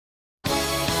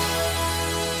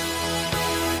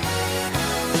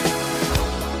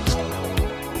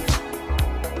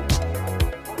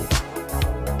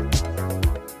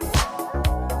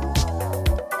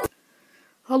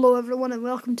Hello everyone and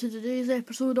welcome to today's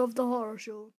episode of The Horror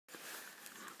Show.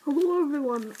 Hello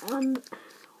everyone and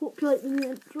hope you like the new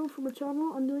intro for my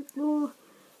channel and you like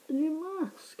the new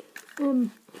mask.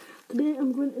 Today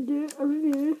I'm going to do a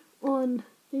review on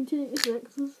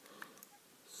 1986's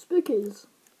Spookies.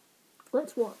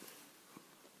 Let's watch.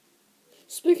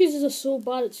 Spookies is a so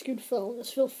bad it's good film.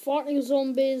 It's full of farting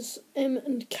zombies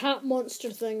and cat monster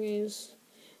thingies.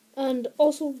 And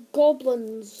also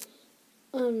goblins.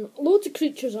 And loads of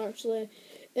creatures actually.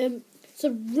 It's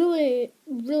a really,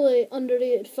 really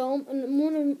underrated film,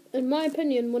 and in my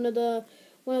opinion, one of the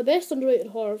best underrated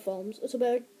horror films. It's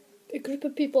about a group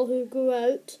of people who go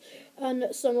out and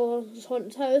someone's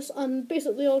haunted house, and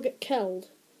basically all get killed.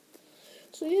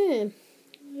 So yeah.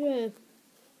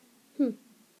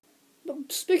 But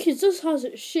Spookies does has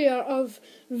its share of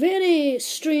very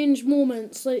strange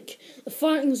moments, like the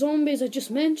farting zombies I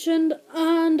just mentioned,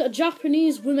 and a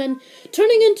Japanese woman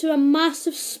turning into a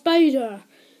massive spider.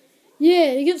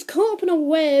 Yeah, he gets caught up in a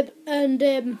web and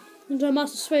into a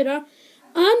massive spider,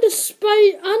 and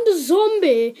a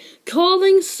zombie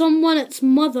calling someone its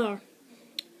mother.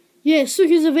 Yeah,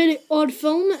 Spookies is a very odd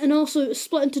film, and also it was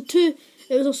split into two.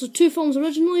 It was also two films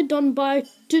originally done by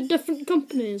two different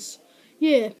companies.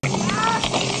 Yeah.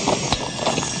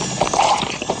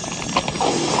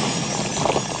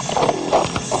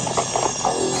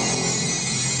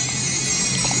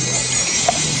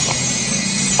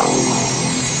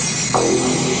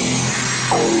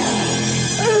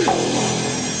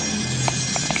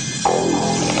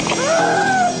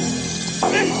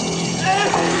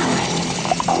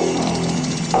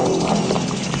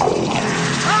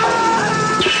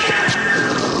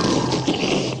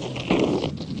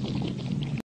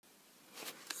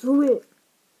 So wait,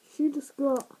 she just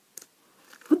got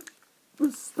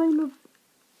the spine of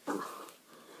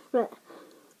right.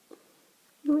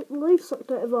 The life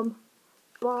sucked out of him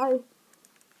by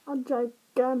a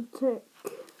gigantic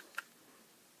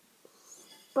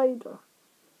spider.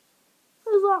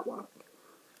 How does that work?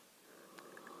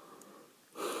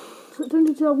 So it turned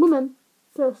into a woman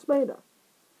to a spider.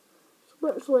 So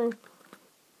literally,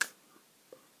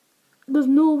 there's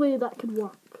no way that could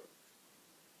work.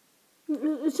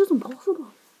 It's just impossible.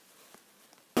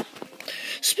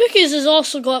 Spookies has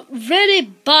also got very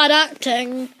bad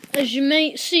acting, as you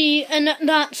might see in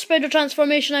that spider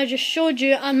transformation I just showed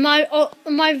you, and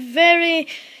my very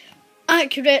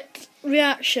accurate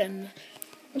reaction.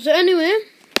 So anyway,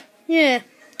 yeah,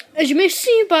 as you may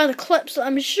see by the clips that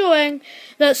I'm showing,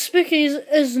 that Spookies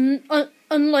is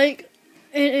unlike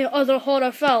any other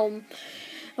horror film.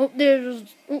 Oh, there's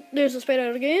the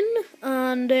spider again,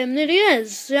 and there he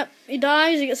is. Yep, he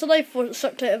dies, he gets a life force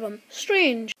sucked out of him.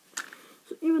 Strange.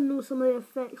 So even though some of the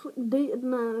effects look dated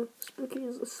now,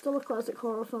 Spookies is still a classic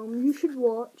horror film you should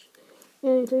watch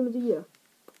any time of the year.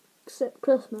 Except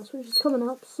Christmas, which is coming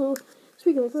up. So,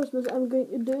 speaking of Christmas, I'm going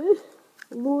to do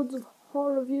loads of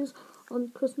horror reviews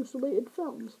on Christmas-related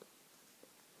films.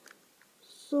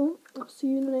 So, I'll see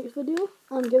you in the next video,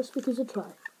 and give Spookies a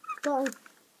try. Bye.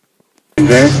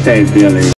 Birthday, Billy.